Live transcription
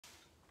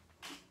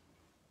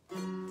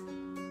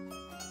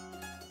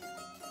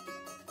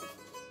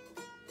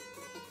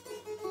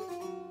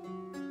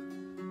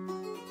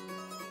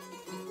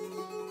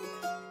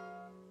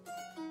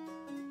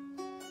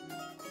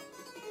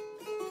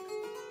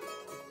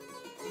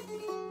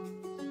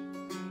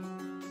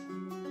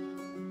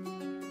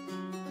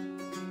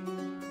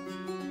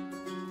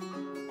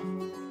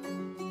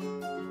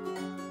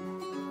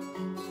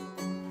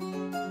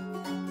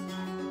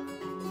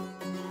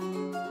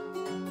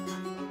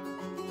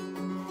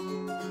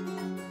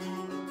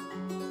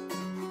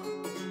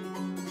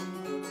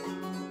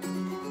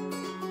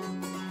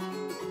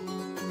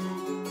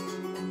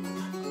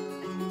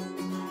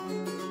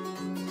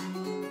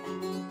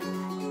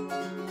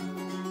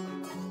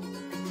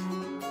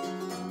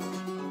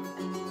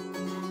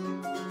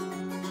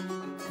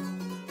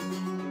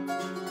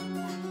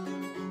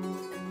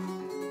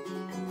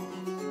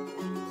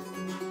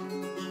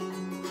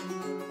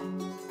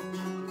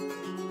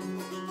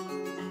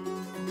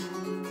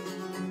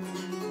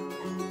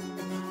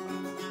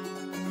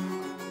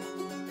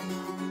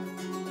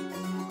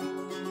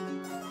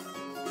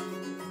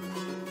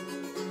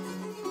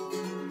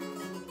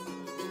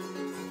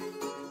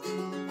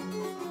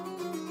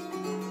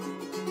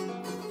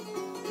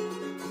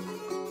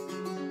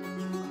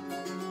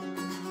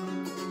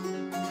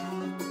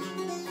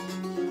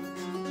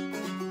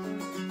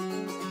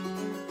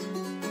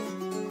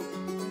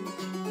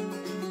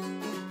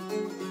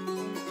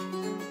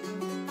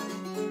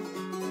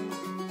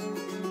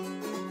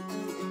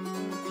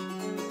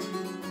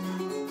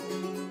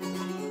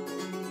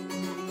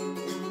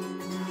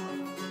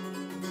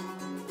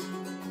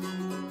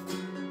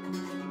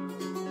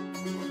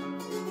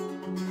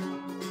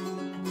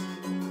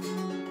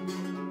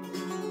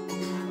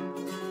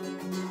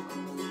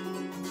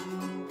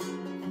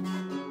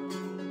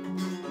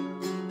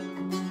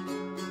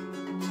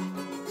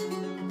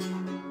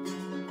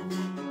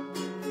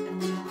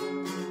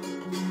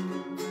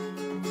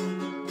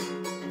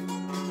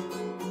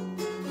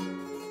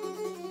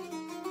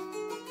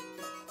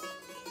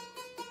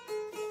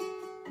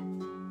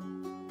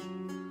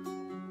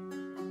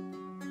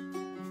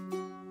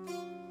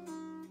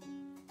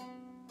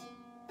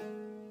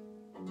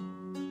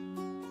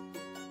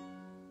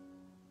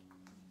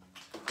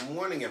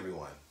morning,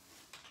 everyone.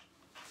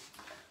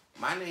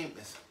 My name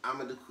is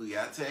Amadou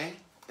Kouyate,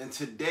 and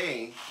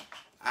today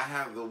I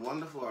have the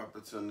wonderful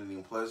opportunity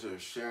and pleasure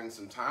of sharing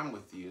some time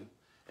with you.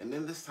 And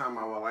in this time,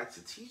 I would like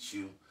to teach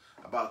you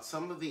about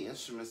some of the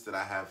instruments that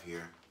I have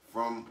here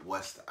from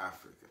West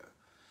Africa.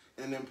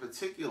 And in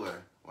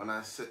particular, when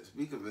I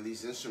speak of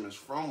these instruments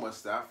from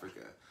West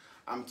Africa,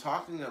 I'm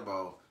talking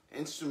about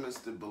instruments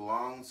that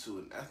belong to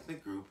an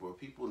ethnic group or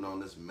people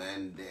known as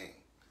Manding.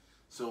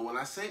 So when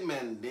I say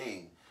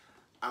Manding,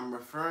 I'm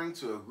referring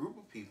to a group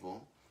of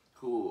people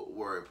who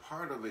were a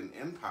part of an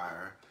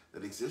empire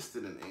that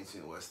existed in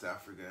ancient West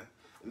Africa,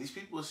 and these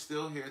people are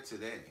still here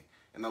today.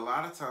 And a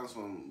lot of times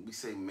when we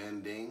say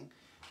Manding,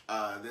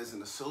 there's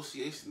an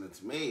association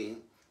that's made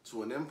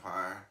to an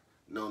empire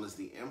known as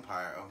the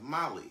Empire of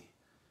Mali.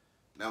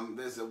 Now,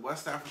 there's a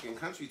West African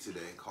country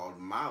today called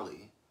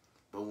Mali,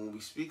 but when we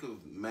speak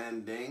of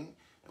Manding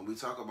and we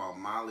talk about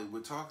Mali, we're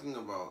talking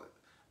about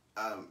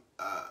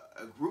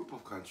a group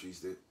of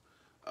countries that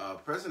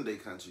present-day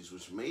countries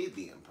which made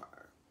the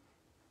empire.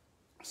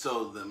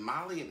 So the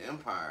Malian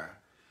Empire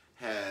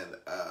had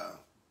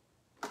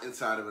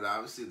inside of it,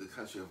 obviously, the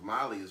country of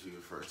Mali as we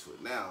refer to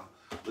it now,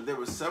 but there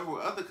were several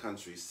other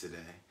countries today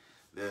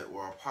that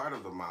were a part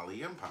of the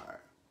Mali Empire.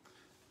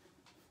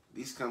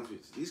 These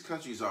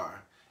countries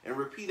are, and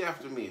repeat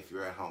after me if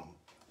you're at home,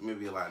 it may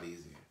be a lot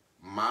easier.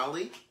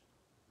 Mali,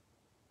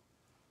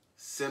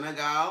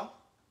 Senegal,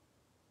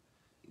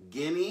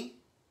 Guinea,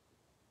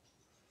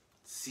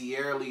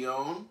 Sierra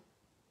Leone,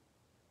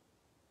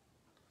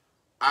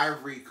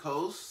 Ivory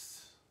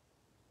Coast,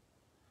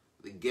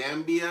 the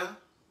Gambia,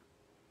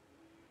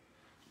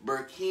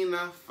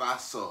 Burkina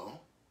Faso,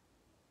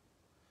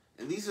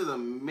 and these are the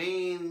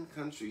main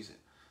countries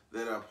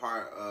that are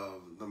part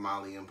of the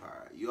Mali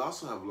Empire. You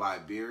also have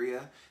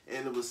Liberia,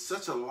 and it was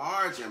such a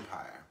large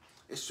empire.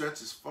 It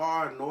stretches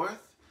far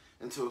north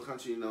into a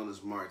country known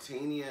as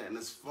Mauritania, and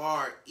as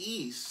far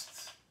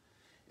east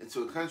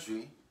into a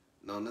country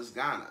known as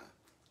Ghana.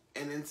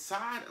 And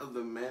inside of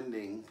the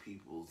Manding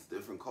people's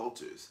different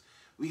cultures,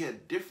 we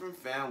had different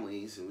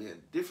families and we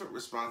had different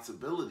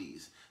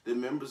responsibilities that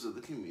members of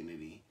the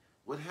community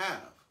would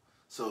have.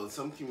 So in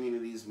some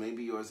communities,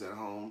 maybe yours at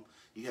home,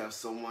 you have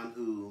someone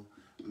who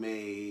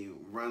may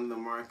run the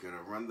market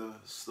or run the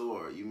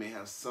store. You may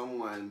have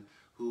someone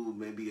who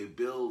may be a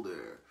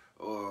builder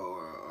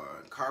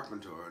or a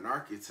carpenter or an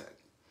architect.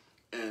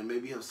 And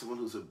maybe you have someone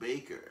who's a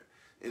baker.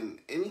 In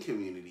any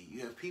community,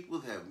 you have people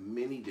that have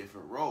many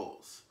different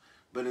roles.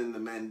 But in the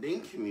Manding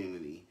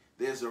community,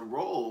 there's a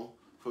role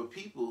for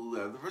people who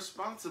have the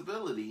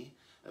responsibility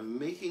of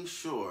making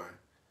sure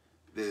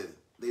that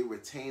they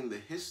retain the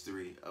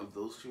history of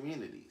those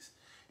communities.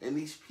 And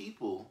these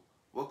people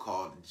were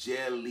called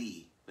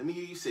diali. Let me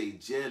hear you say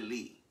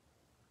diali.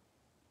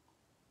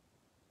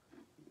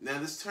 Now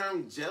this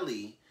term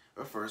diali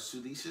refers to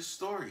these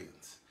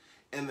historians.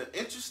 And the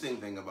interesting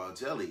thing about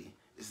diali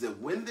is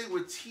that when they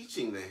were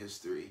teaching their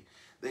history,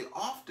 they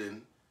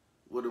often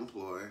would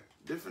employ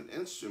different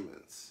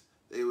instruments.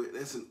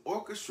 There's an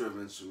orchestra of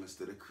instruments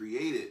that are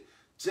created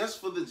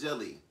just for the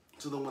diali,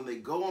 so that when they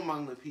go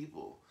among the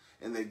people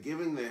and they're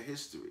giving their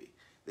history,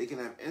 they can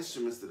have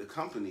instruments that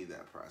accompany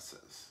that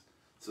process.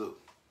 So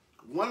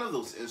one of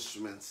those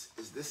instruments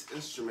is this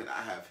instrument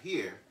I have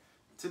here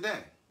today.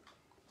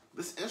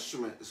 This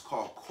instrument is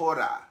called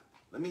Kora.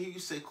 Let me hear you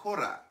say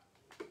Kora.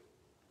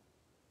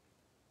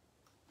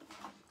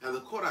 Now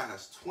the Kora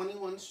has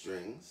 21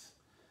 strings,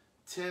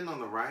 10 on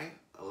the right,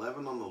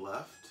 11 on the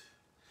left,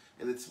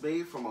 and it's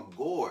made from a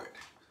gourd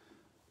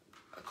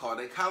called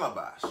a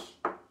calabash.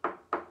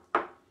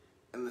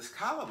 And this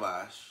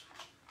calabash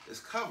is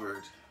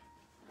covered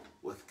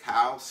with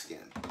cow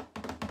skin.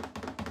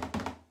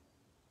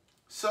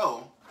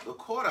 So the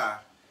Kora,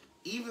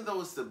 even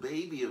though it's the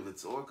baby of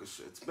its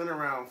orchestra, it's been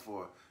around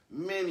for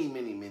many,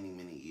 many, many,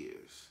 many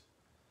years.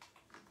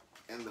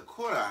 And the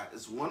Kora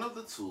is one of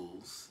the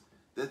tools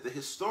that the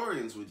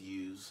historians would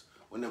use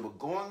when they were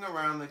going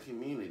around the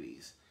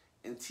communities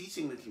and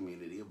teaching the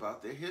community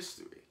about their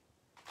history.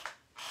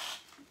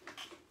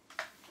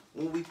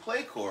 When we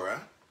play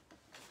Kora,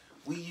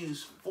 we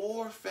use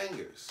 4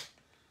 fingers.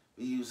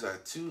 We use our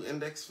 2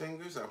 index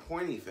fingers, our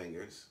pointy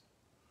fingers,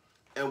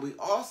 and we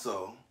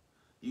also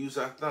use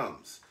our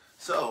thumbs.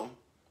 So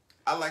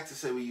I like to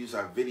say we use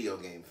our video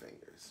game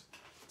fingers.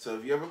 So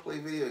if you ever play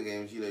video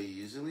games, you know you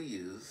usually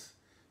use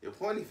your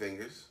pointy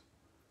fingers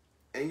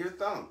and your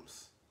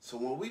thumbs. So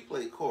when we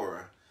play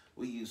Kora,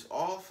 we use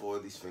all 4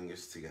 of these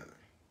fingers together.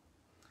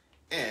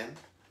 And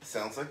it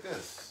sounds like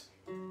this.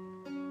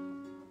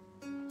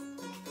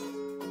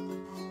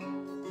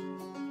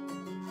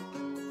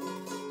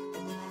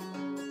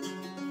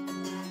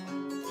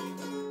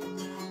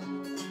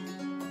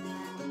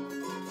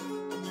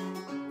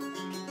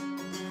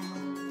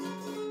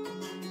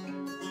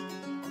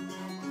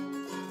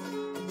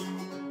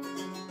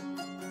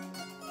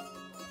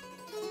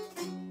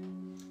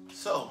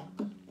 So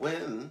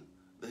when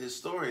the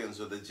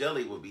historians or the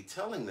diali will be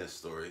telling their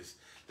stories,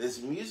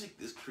 there's music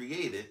that's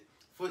created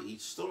for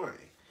each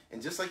story.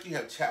 And just like you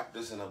have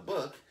chapters in a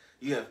book,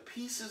 you have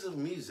pieces of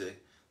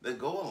music that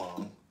go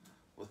along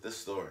with the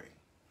story.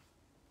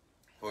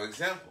 For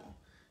example,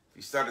 if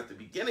you start at the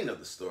beginning of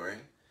the story, it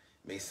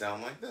may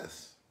sound like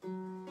this.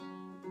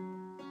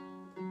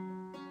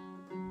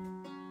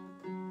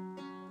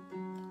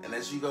 And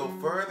as you go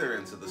further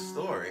into the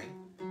story,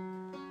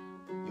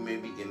 you may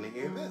begin to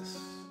hear this.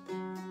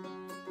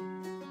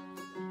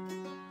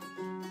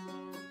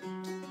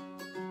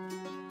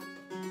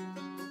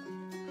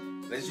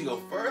 And as you go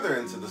further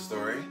into the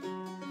story,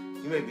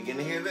 you may begin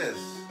to hear this.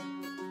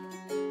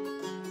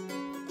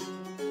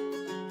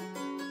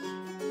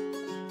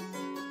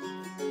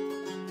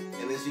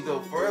 And as you go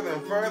further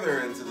and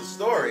further into the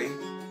story,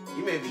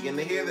 you may begin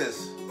to hear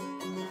this.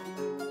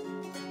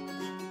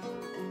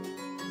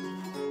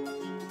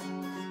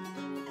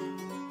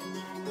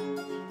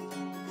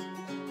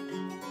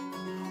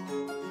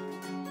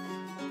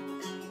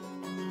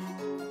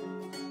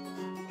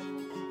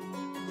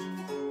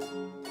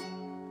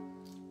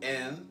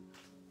 And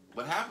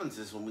what happens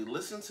is when we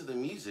listen to the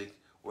music,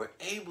 we're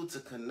able to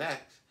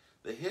connect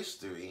the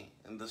history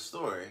and the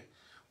story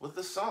with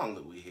the song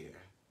that we hear.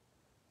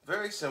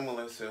 Very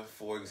similar to,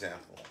 for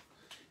example,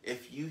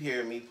 if you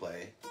hear me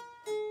play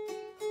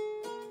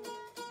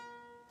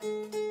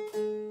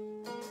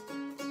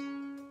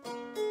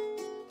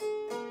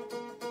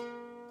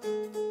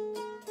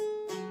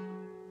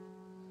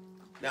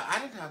now, I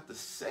didn't have to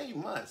say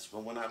much,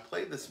 but when I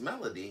play this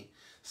melody,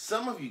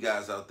 some of you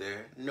guys out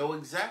there know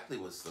exactly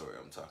what story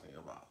I'm talking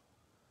about.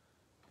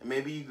 And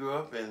maybe you grew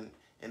up and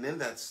in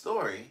that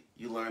story,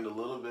 you learned a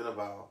little bit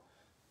about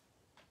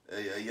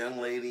a young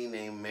lady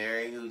named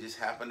Mary who just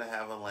happened to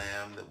have a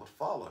lamb that would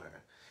follow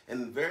her.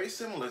 And very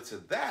similar to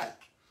that,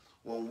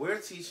 when we're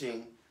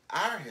teaching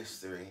our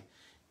history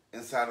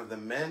inside of the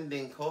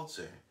Manding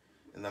culture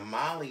in the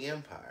Mali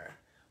Empire,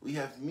 we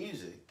have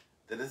music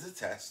that is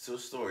attached to a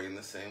story in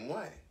the same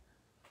way.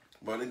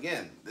 But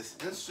again, this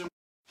instrument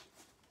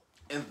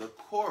in the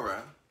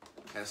Kora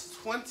has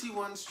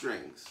 21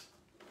 strings.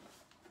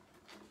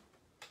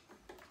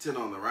 10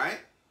 on the right,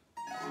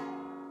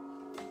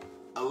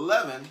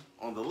 11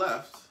 on the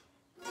left,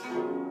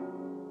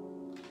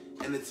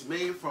 and it's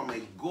made from a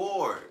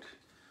gourd,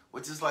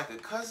 which is like a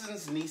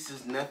cousin's,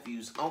 niece's,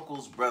 nephew's,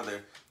 uncle's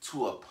brother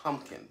to a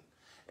pumpkin.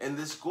 And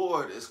this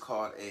gourd is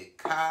called a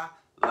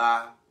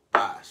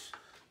calabash.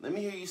 Let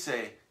me hear you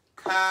say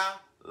calabash.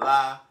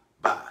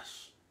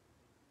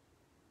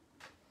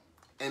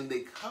 And they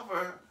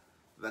cover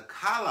the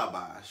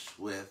calabash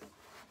with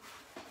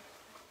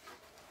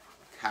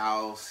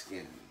cow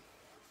skin.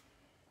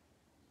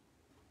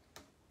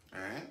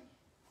 Alright?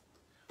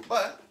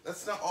 But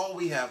that's not all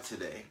we have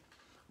today.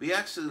 We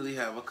actually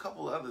have a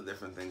couple other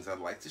different things I'd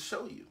like to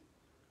show you.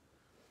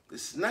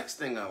 This next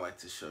thing I'd like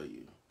to show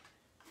you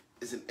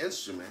is an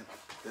instrument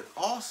that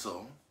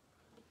also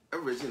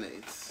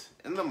originates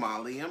in the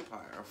Mali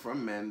Empire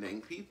from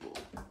Manding people.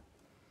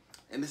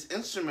 And this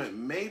instrument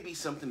may be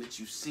something that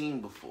you've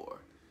seen before.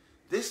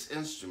 This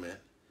instrument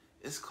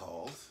is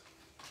called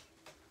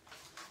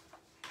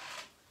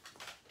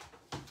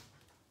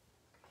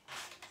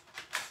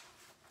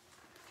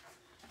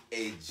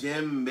a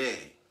djembe.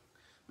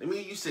 Let me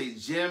hear you say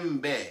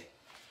djembe.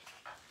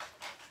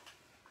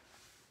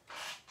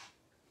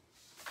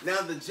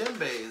 Now the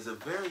djembe is a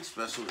very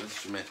special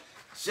instrument,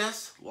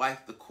 just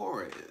like the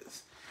kora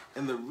is.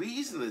 And the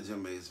reason the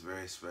djembe is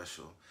very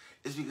special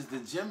is because the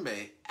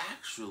djembe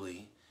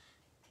actually,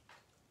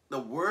 the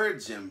word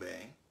djembe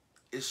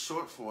is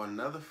short for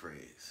another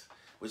phrase,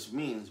 which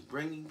means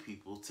bringing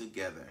people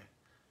together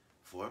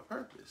for a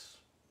purpose.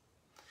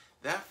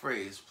 That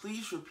phrase,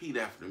 please repeat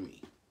after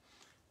me.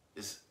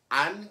 It's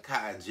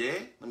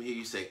ankaje. Let me hear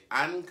you say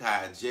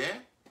ankaje.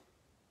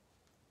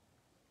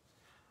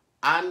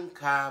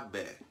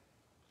 Ankabe.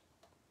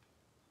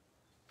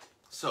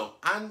 So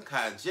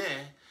ankaje,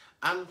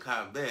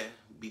 ankabe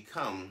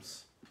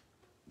becomes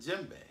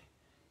djembe.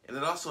 And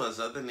it also has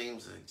other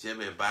names like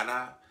djembe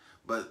bara,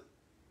 but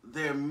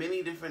there are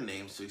many different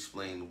names to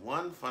explain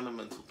one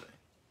fundamental thing: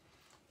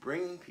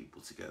 bringing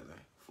people together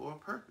for a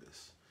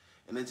purpose.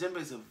 And the djembe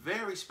is a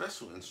very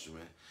special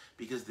instrument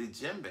because the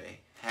djembe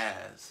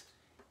has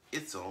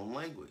its own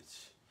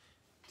language.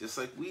 Just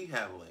like we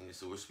have a language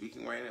that we're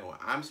speaking right now. Well,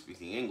 I'm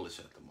speaking English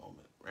at the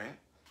moment, right?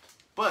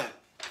 But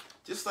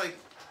just like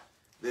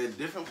there are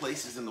different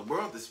places in the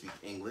world that speak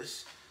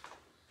English,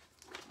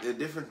 there are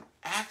different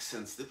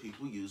accents that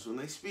people use when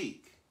they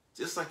speak.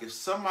 Just like if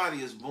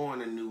somebody is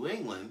born in New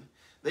England,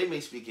 they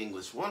may speak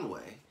English one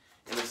way.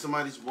 And if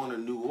somebody's born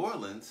in New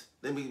Orleans,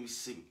 they may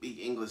speak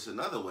English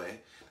another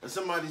way. If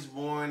somebody's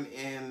born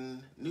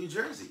in New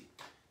Jersey,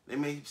 they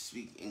may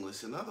speak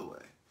English another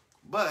way.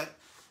 But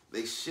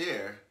they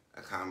share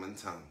a common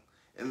tongue.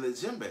 And the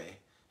djembe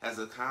has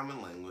a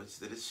common language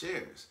that it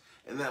shares.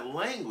 And that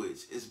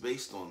language is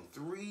based on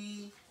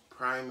 3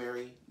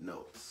 primary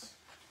notes.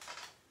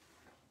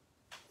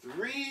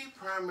 3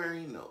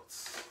 primary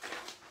notes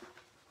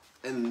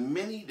and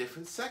many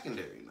different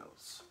secondary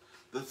notes.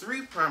 The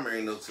 3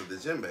 primary notes of the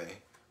djembe,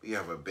 we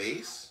have a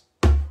bass,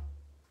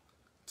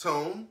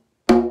 tone,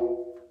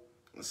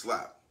 and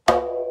slap.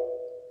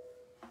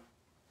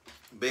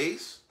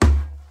 bass,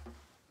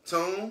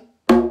 tone,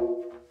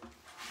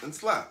 and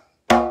slap.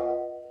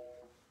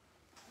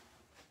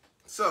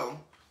 So,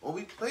 when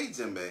we play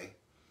djembe,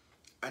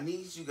 I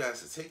need you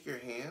guys to take your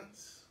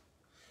hands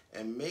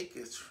and make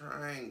a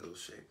triangle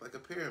shape, like a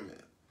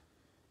pyramid.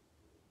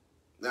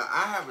 Now,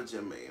 I have a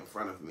djembe in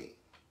front of me,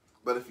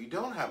 but if you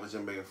don't have a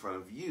djembe in front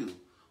of you,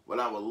 what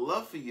I would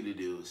love for you to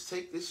do is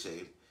take this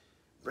shape,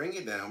 bring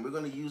it down. We're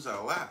going to use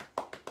our lap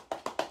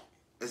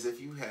as if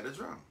you had a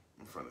drum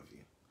in front of you.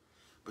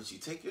 But you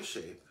take your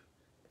shape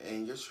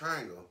and your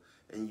triangle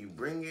and you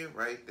bring it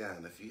right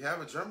down. If you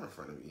have a drum in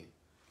front of you,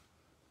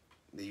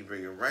 then you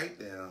bring it right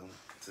down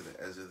to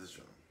the edge of the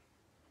drum.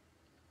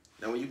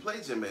 Now when you play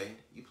djembe,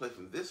 you play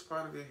from this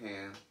part of your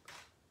hand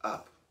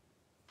up.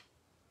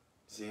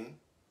 See?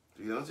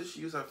 We don't just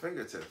use our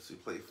fingertips. We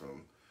play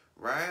from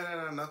right at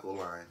our knuckle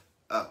line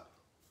up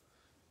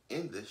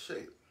in this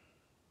shape.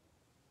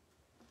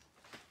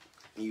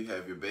 And you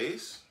have your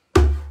bass,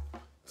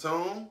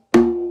 tone,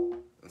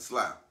 and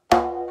slap.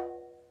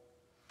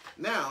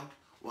 Now,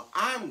 what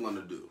I'm going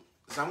to do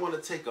is I'm going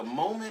to take a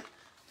moment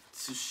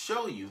to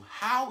show you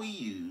how we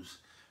use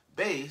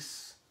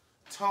bass,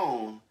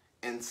 tone,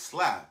 and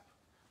slap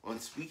when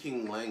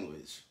speaking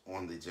language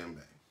on the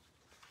djembe.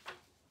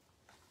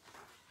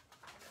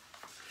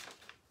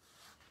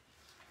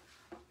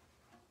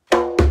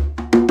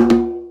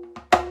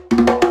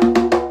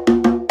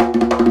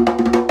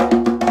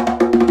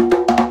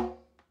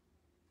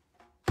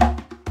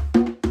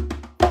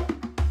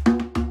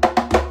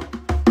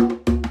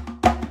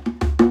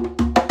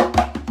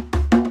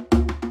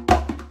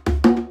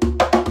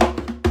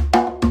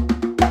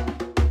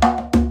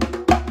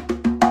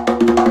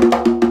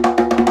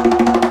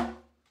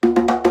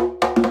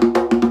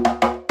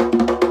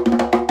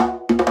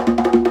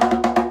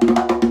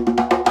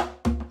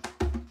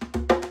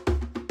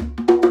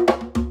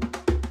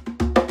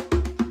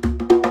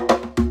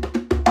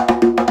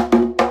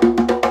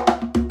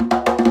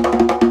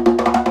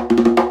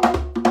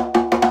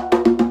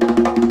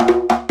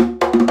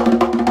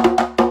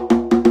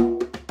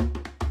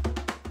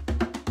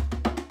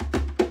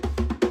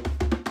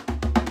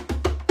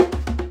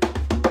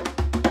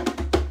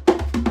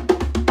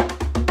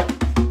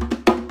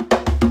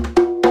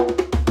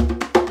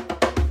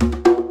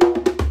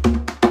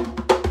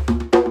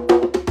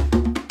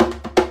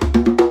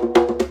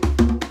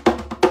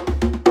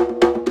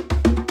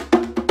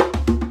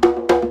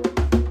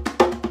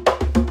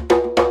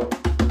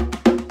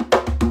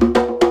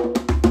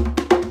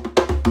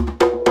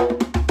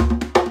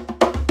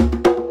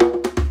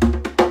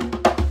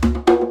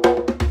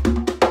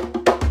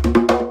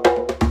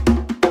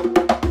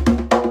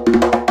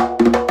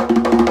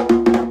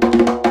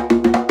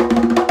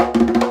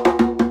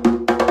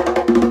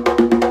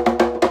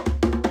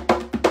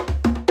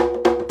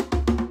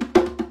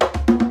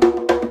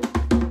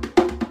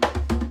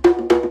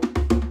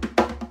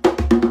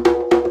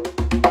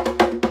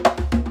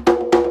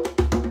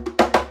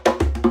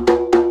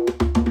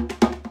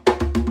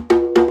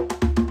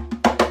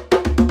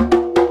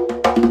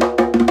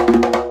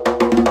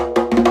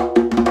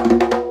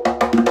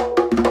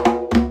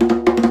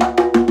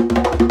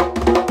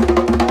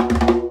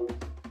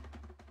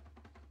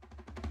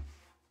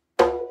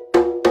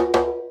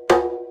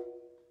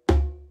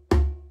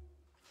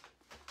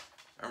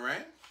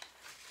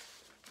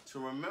 To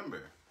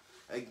remember,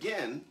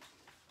 again,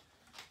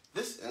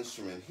 this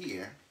instrument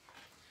here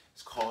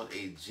is called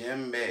a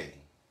djembe.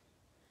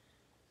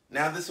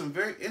 Now, there's some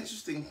very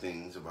interesting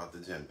things about the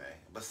djembe,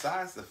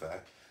 besides the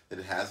fact that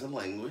it has a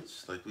language,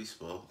 like we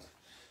spoke.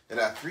 It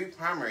has three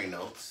primary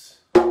notes,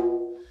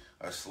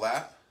 are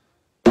slap,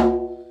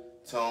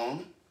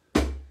 tone,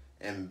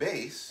 and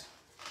bass.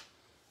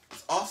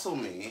 It's also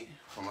made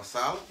from a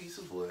solid piece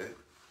of wood.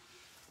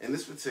 And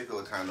this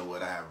particular kind of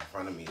wood I have in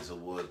front of me is a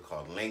wood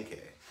called lineage.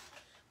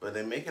 But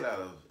they make it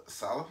out of a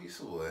solid piece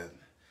of wood.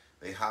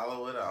 They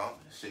hollow it out,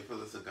 shape it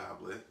as a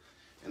goblet,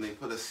 and they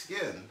put a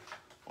skin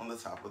on the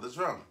top of the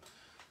drum.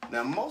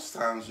 Now, most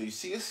times when you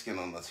see a skin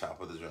on the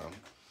top of the drum,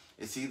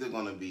 it's either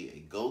going to be a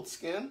goat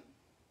skin,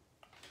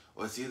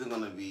 or it's either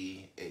going to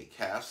be a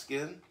calf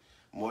skin.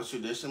 More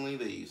traditionally,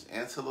 they use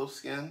antelope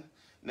skin.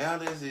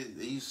 Nowadays,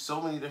 they use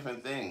so many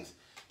different things.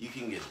 You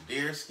can get a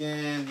deer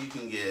skin, you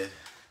can get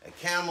a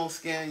camel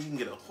skin, you can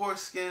get a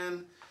horse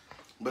skin,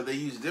 but they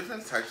use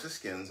different types of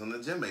skins on the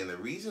djembe. And the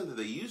reason that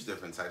they use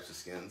different types of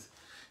skins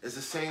is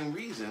the same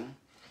reason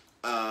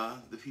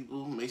the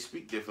people may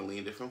speak differently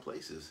in different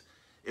places.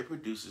 It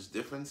produces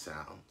different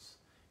sounds,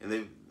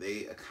 and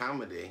they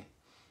accommodate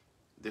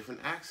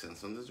different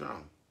accents on the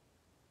drum.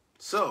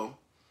 So,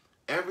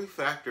 every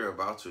factor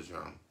about your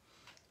drum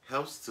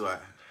helps to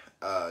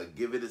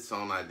give it its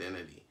own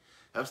identity,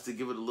 helps to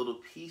give it a little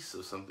piece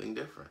of something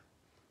different,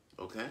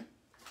 okay?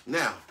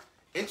 Now,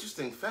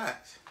 interesting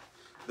fact,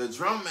 the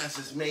drum mess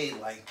is made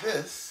like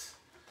this,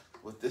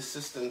 with this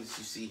system that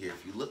you see here.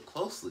 If you look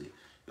closely,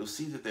 you'll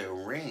see that there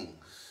are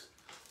rings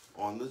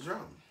on the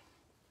drum.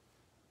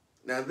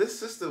 Now, this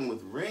system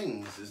with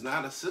rings is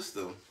not a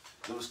system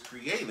that was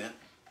created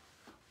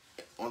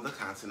on the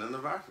continent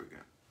of Africa.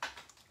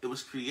 It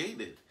was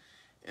created,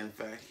 in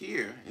fact,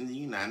 here in the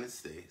United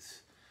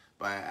States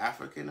by an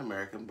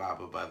African-American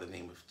Baba by the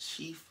name of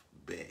Chief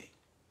Bey.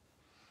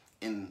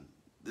 And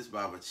this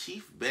Baba,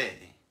 Chief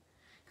Bey,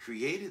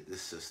 created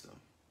this system,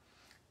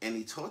 and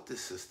he taught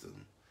this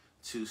system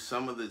to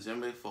some of the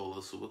djembe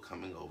followers who were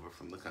coming over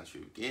from the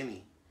country of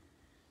Guinea.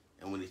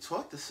 And when he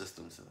taught the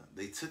system to them,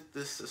 they took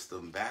this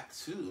system back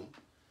to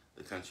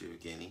the country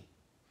of Guinea,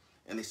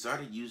 and they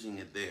started using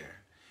it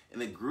there.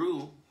 And it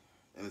grew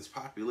in its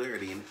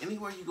popularity. And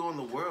anywhere you go in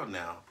the world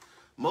now,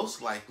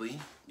 most likely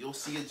you'll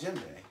see a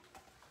djembe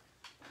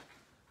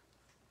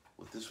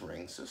with this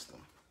ring system.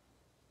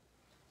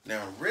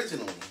 Now,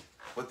 originally,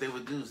 what they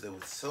would do is they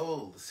would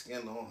sew the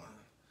skin on.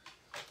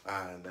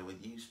 And they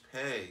would use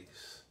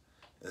pegs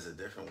as a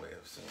different way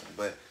of sewing.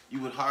 But you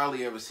would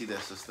hardly ever see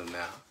that system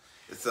now.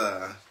 It's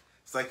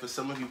like for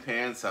some of you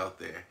parents out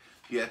there,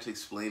 you have to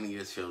explain to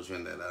your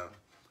children that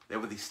there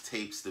were these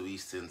tapes that we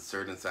used to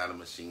insert inside of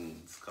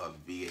machines called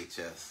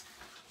VHS.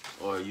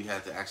 Or you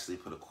had to actually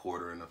put a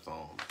quarter in the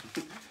phone.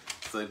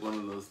 It's like one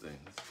of those things.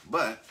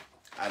 But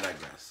I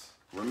digress.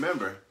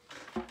 Remember,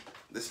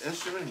 this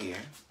instrument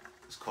here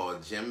is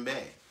called djembe.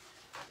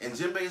 And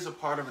djembe is a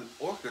part of an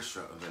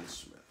orchestra of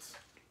instruments.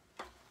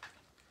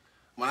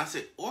 When I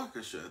say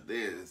orchestra,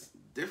 there's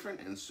different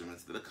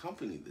instruments that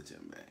accompany the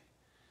djembe.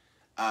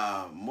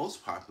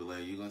 Most popular,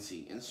 you're going to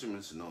see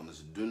instruments known as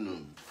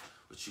dunum,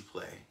 which you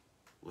play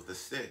with a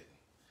stick.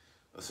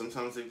 Or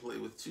sometimes they play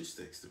with two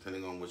sticks,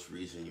 depending on which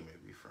region you may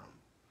be from.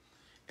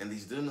 And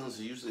these dunums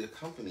are usually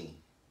accompanied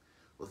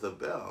with a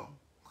bell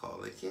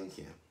called a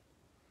kin-kin,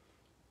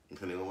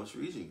 depending on which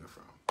region you're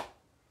from.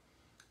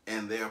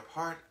 And they are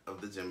part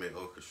of the djembe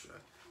orchestra.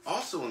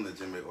 Also in the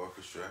djembe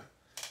orchestra,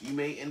 you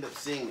may end up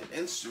seeing an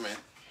instrument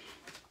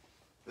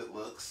that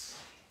looks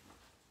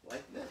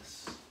like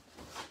this.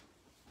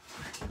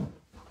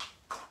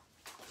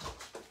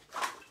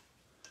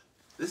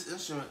 This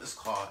instrument is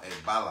called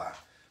a bala.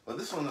 But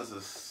this one is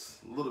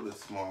a little bit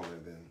smaller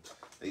than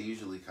they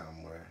usually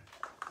come, where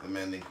the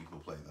Manding people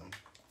play them.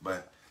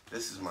 But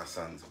this is my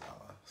son's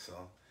bala,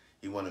 so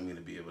he wanted me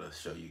to be able to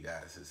show you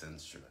guys his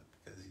instrument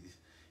because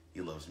he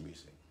loves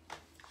music.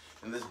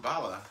 And this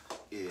bala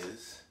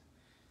is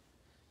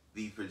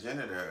the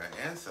progenitor or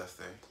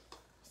ancestor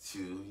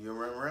to your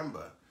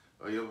marimba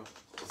or your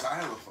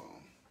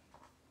xylophone.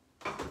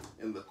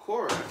 And the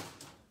Kora,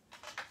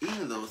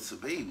 even though it's a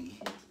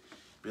baby,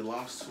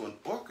 belongs to an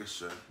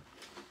orchestra.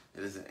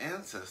 It is an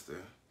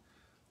ancestor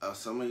of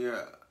some of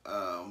your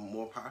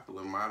more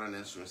popular modern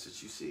instruments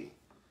that you see.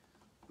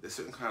 There's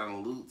certain kind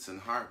of lutes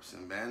and harps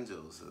and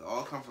banjos that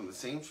all come from the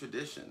same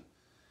tradition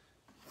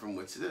from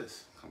which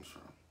this comes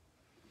from,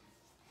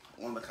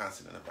 on the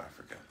continent of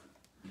Africa.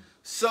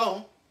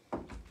 So,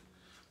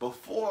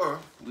 before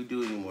we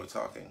do any more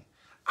talking,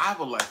 I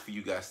would like for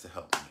you guys to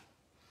help me.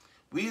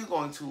 We are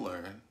going to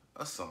learn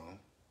a song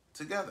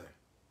together,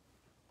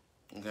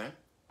 okay?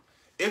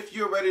 If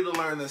you're ready to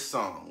learn this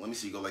song, let me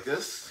see you go like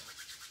this.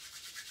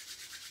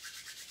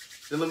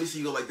 Then let me see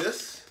you go like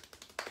this.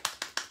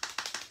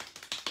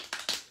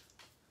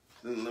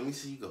 Then let me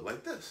see you go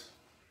like this.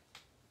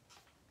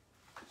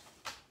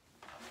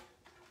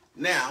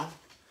 Now,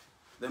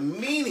 the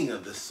meaning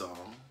of this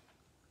song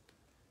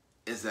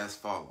is as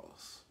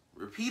follows.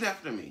 Repeat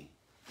after me.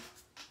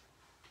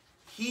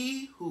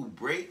 He who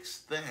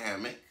breaks the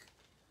hammock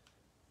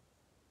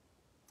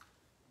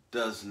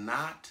does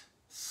not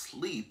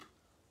sleep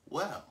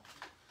well.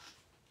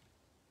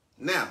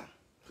 Now,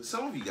 for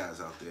some of you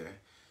guys out there,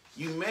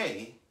 you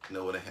may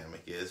know what a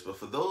hammock is, but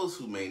for those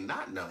who may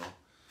not know,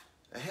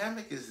 a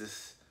hammock is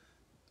this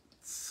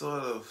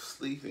sort of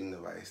sleeping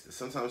device that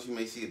sometimes you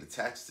may see it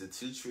attached to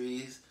two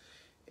trees,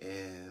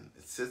 and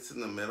it sits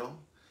in the middle,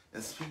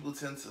 and people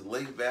tend to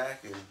lay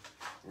back and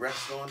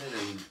rest on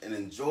it and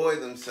enjoy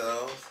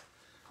themselves,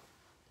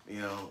 you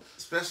know,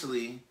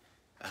 especially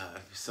if you're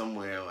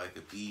somewhere like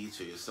a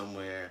beach or you're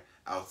somewhere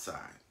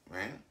outside,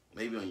 right?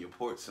 Maybe on your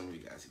porch, some of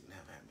you guys even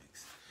have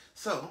hammocks.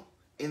 So,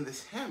 in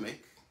this hammock,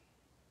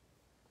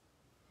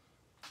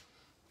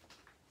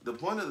 the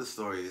point of the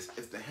story is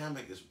if the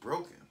hammock is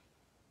broken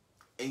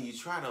and you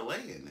try to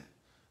lay in it,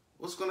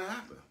 what's going to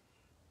happen?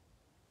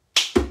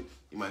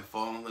 You might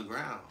fall on the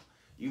ground.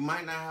 You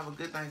might not have a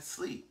good night's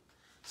sleep.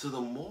 So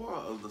the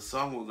moral of the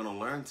song we're going to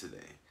learn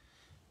today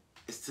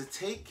is to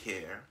take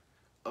care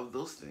of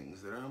those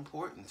things that are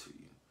important to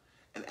you.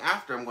 And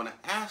after, I'm going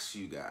to ask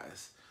you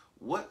guys,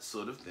 what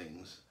sort of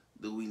things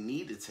do we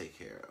need to take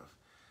care of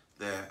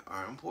that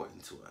are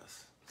important to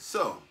us?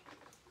 So,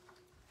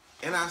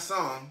 in our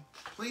song,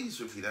 please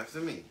repeat after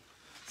me.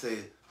 Say,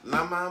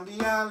 Lama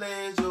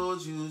biale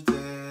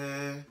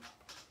jojute.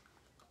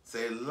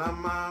 Say,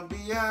 Lama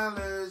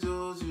biale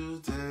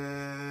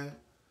jojute.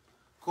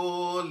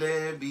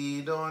 Kole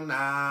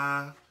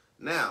bidona.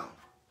 Now,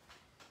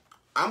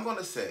 I'm going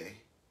to say,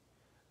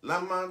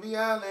 Lama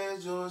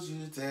biale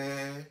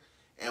jojute.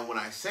 And when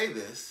I say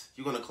this,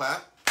 you're going to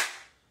clap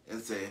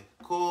and say,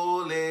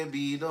 Kole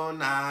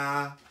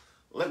bidona.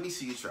 Let me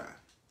see you try.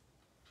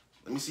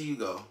 Let me see you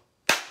go.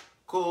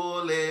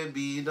 Kole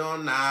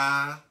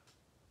bidona.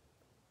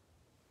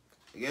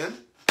 Again.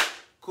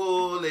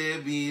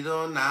 Kole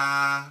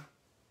bidona.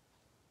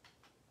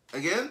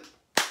 Again.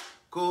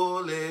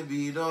 Kole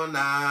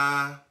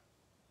bidona.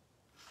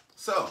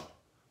 So,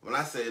 when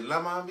I say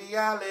Lama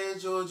biale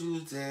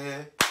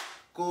jojute,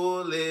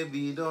 kole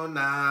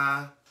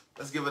bidona.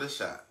 Let's give it a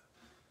shot.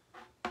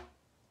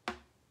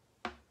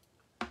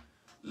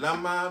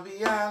 Lama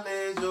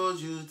biale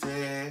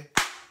jojute,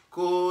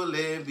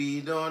 kole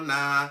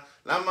bidona.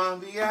 Lama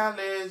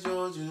biale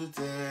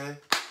jojute,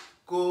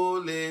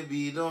 kole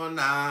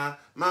bidona.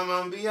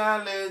 Mama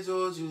biale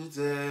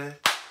jojute,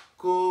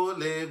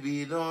 kole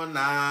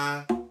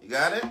bidona. You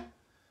got it?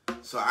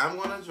 So I'm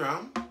gonna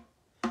drum,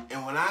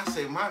 and when I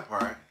say my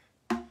part,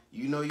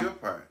 you know your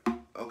part,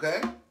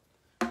 okay?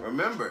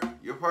 Remember,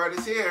 your part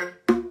is here.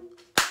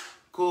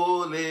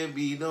 Kole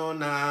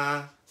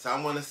bidona. So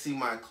I want to see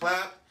my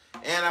clap,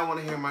 and I want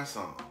to hear my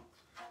song.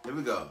 Here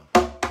we go.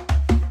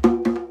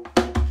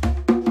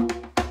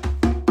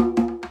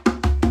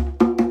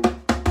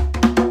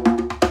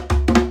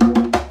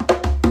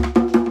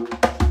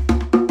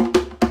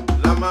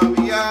 Lama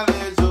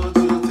biale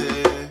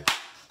jojute,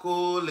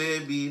 kole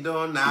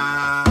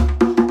bidona.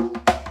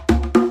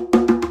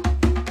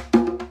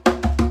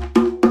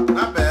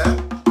 Not bad.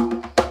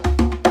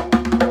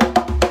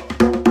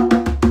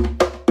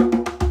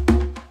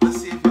 Let's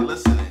see if you're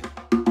listening.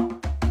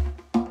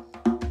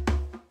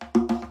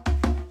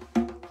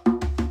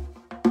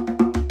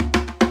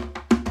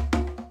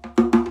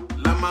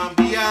 Lama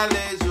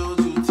biale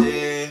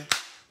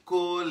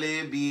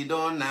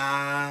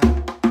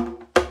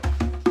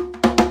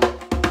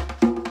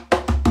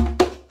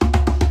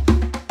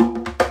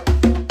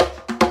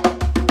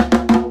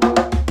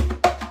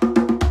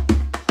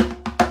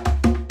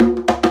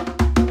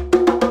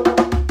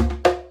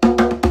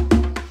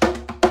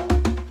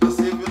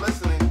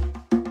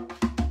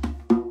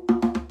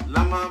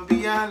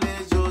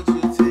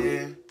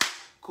jojute,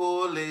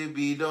 kole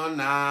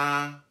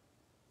bidona.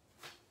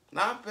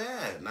 Not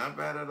bad, not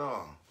bad at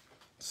all.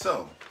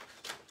 So,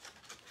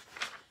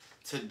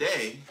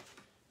 today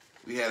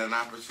we had an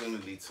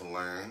opportunity to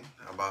learn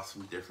about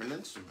some different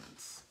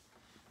instruments.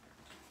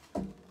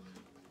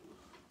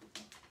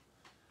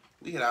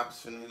 We had an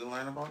opportunity to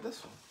learn about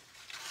this one.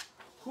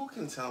 Who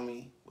can tell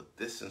me what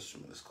this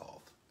instrument is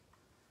called?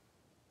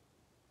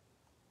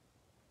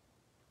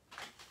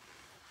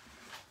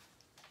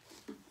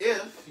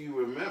 If you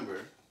remember,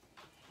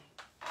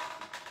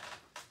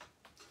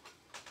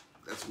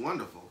 that's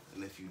wonderful.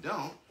 And if you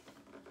don't,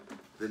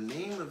 the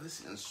name of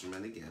this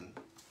instrument again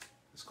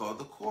is called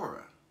the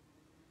kora.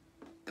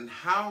 And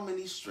how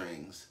many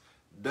strings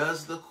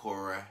does the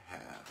kora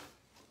have?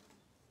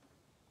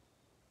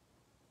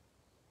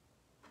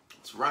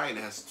 That's right, it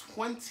has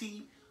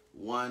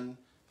 21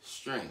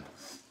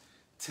 strings.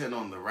 10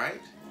 on the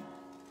right,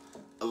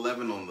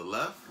 11 on the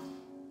left,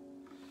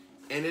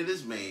 and it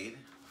is made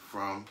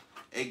from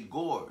a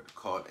gourd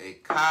called a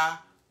calabash.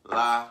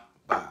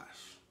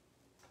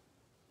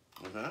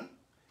 Okay?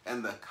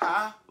 And the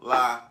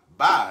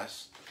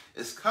calabash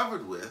is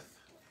covered with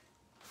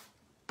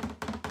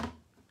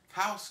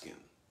cow skin.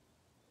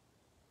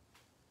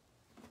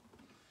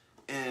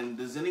 And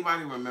does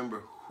anybody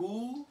remember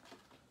who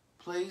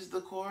plays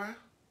the kora?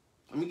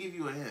 Let me give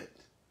you a hint.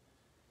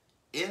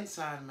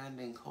 Inside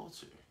Manding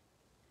culture,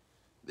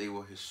 they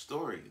were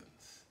historians.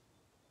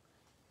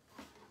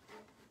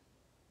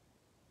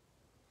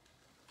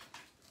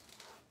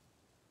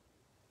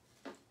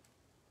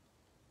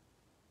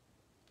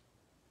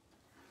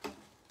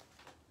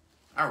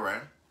 All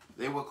right.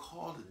 They were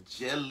called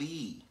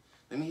jelly.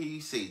 Let me hear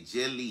you say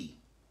jelly.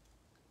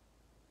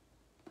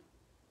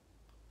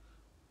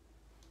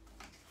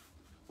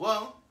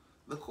 Well,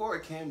 the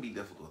kora can be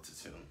difficult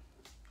to tune.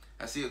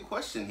 I see a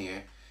question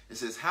here. It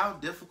says, how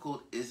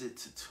difficult is it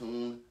to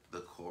tune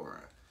the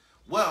kora?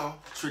 Well,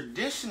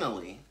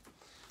 traditionally,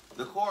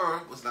 the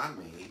kora was not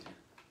made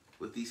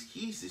with these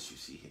keys that you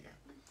see here.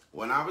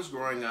 When I was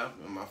growing up,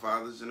 in my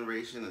father's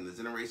generation and the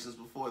generations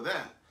before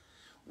that,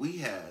 we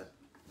had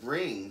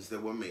rings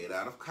that were made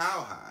out of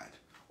cowhide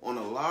on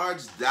a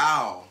large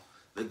dowel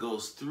that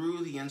goes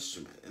through the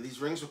instrument. And these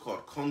rings were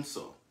called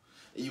konso.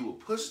 And you would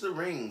push the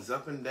rings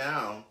up and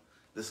down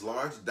this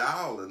large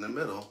dowel in the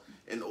middle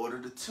in order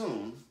to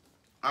tune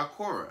our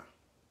kora.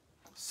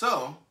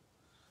 So,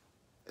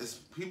 as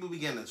people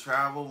began to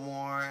travel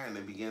more and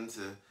they began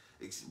to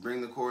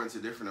bring the kora into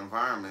different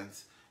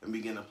environments and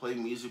begin to play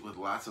music with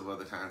lots of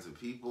other kinds of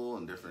people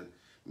and different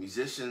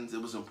musicians,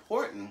 it was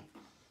important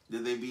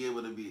that they be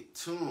able to be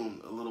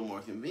tuned a little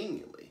more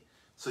conveniently.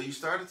 So you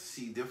started to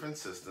see different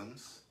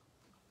systems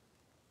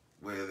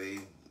where they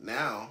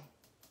now,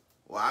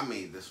 well, I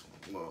made this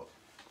one. Well,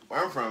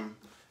 where I'm from,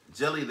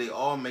 Jelly, they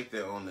all make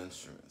their own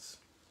instruments.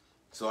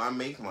 So I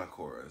make my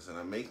koras and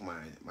I make my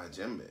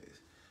djembes.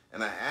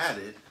 And I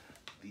added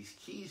these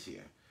keys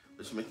here,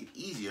 which make it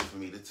easier for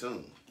me to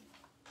tune.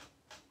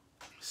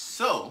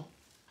 So,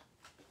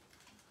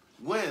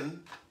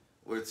 when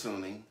we're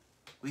tuning,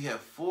 we have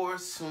 4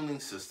 tuning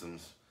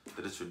systems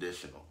that are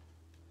traditional.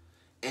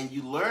 And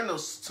you learn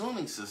those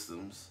tuning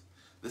systems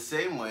the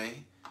same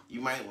way you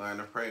might learn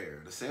a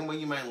prayer. The same way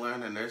you might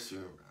learn a nursery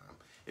rhyme.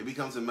 It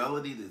becomes a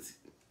melody that's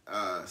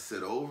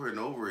said over and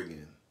over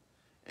again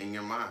in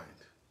your mind.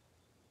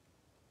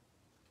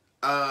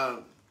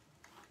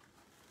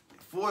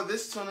 For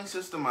this tuning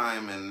system I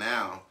am in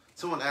now,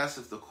 someone asked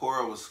if the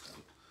Kora was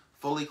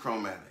fully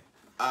chromatic.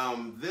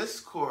 This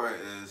Kora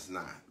is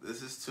not.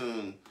 This is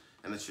tuned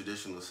in a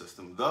traditional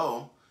system,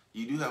 though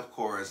you do have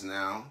Koras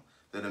now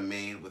that are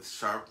made with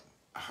sharp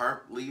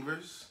harp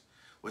levers,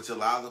 which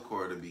allow the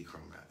Kora to be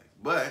chromatic.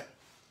 But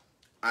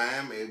I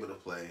am able to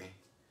play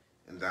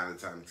in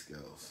diatonic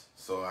scales.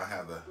 So I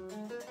have a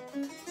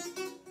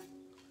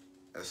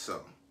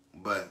so.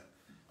 But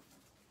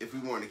if we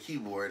were on a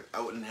keyboard,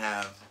 I wouldn't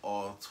have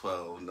all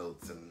 12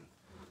 notes in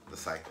the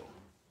cycle.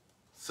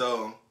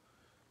 So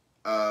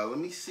let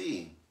me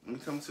see. Let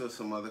me come to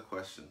some other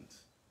questions.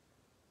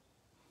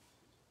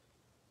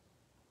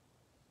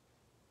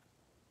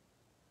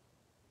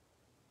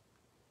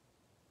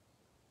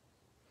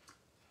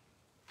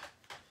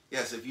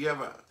 Yes, if you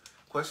have a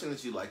question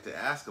that you'd like to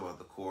ask about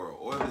the Kora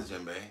or the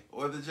djembe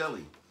or the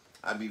jelly,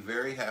 I'd be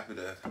very happy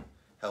to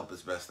help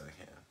as best I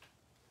can.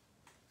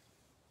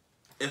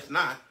 If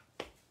not,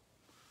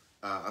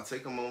 I'll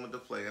take a moment to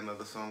play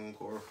another song in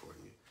Kora for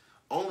you.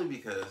 Only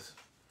because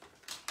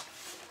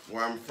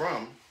where I'm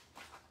from,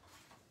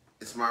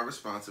 it's my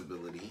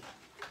responsibility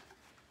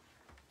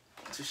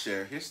to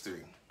share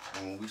history.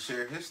 And when we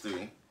share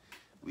history,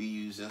 we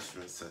use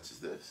instruments such as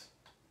this.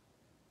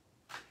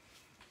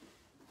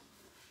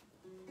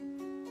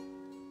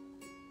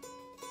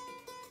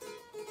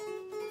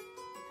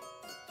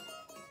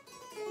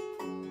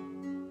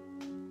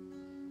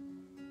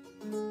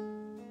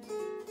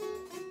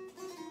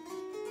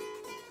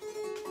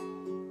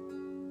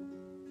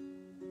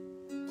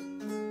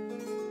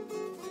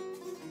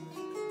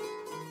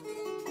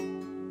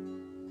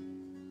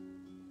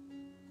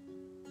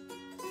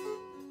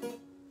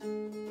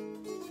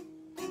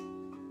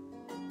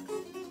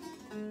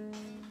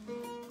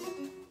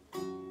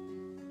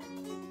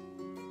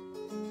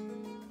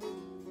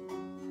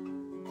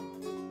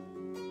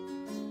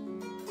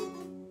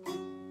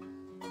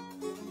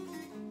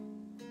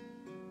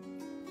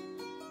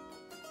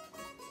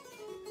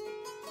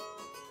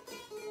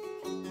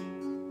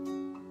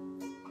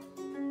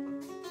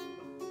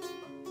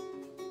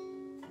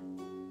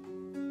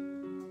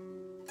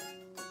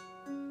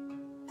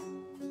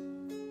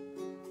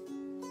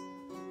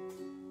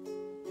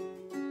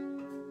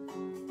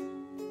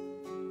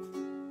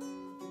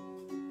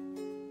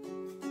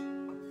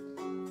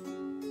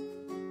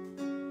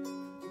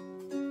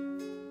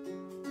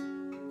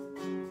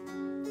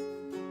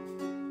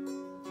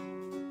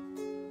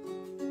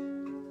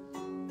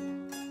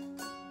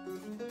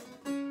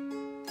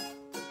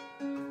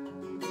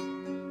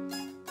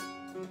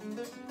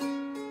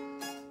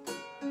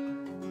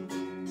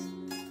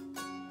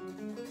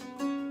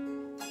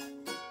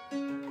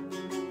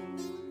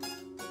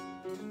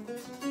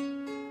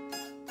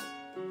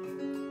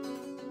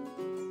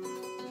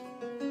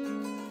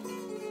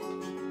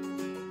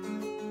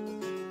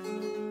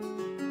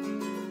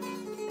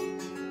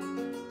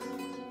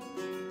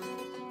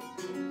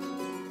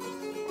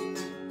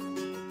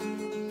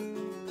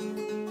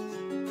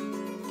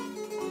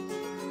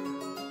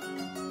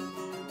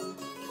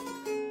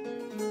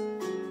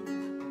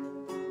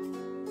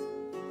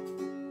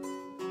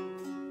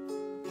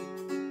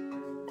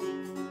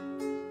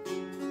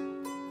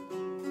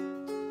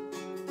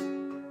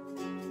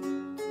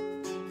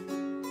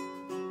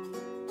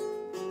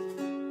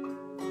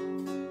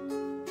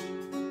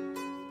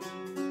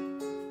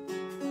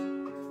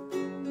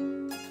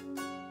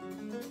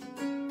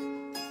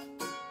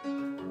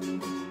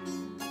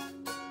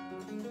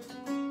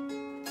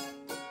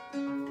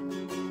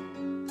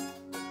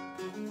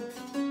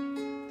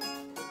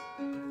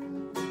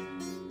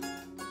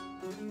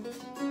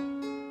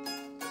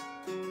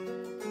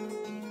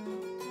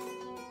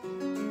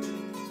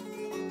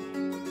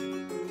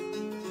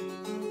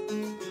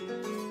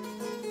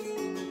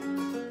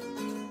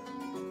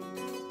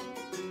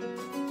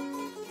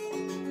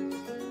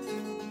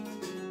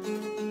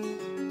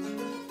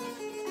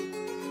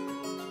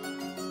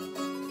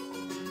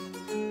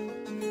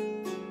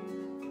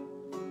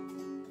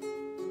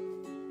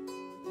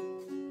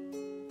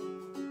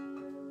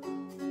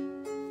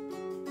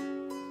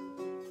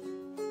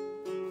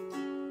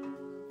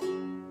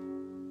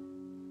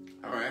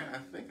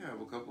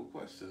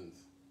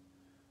 Questions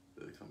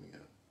that are coming in.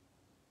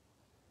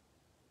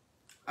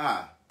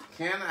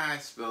 Can I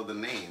spell the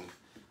name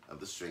of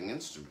the string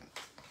instrument?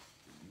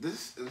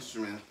 This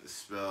instrument is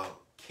spelled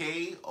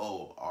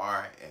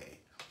K-O-R-A.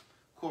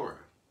 Kora.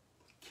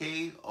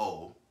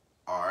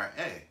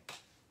 K-O-R-A.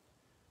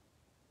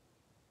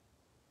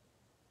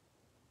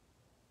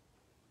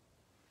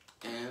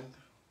 And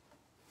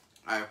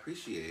I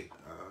appreciate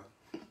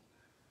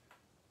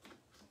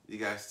you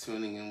guys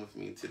tuning in with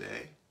me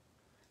today.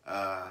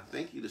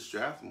 Thank you to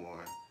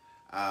Strathmore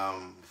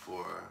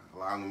for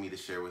allowing me to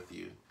share with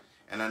you.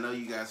 And I know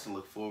you guys can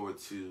look forward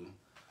to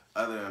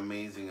other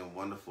amazing and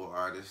wonderful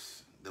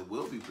artists that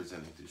will be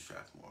presenting through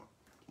Strathmore.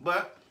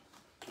 But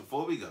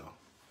before we go,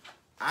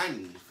 I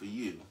need for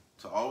you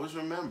to always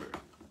remember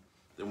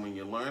that when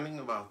you're learning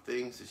about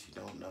things that you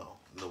don't know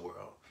in the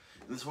world,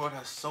 and this world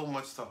has so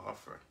much to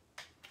offer,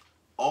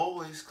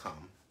 always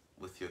come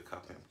with your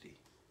cup empty.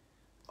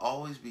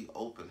 Always be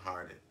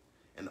open-hearted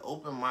and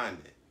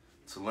open-minded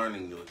to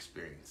learning new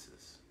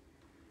experiences.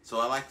 So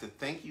I'd like to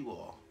thank you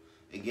all.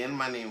 Again,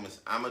 my name is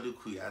Amadou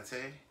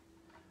Kouyate,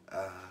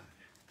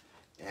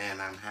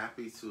 and I'm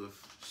happy to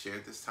have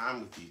shared this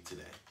time with you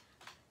today.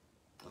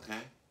 Okay?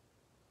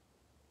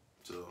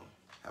 So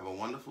have a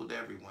wonderful day,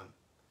 everyone,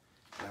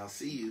 and I'll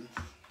see you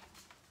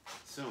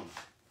soon.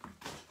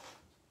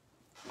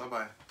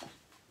 Bye-bye.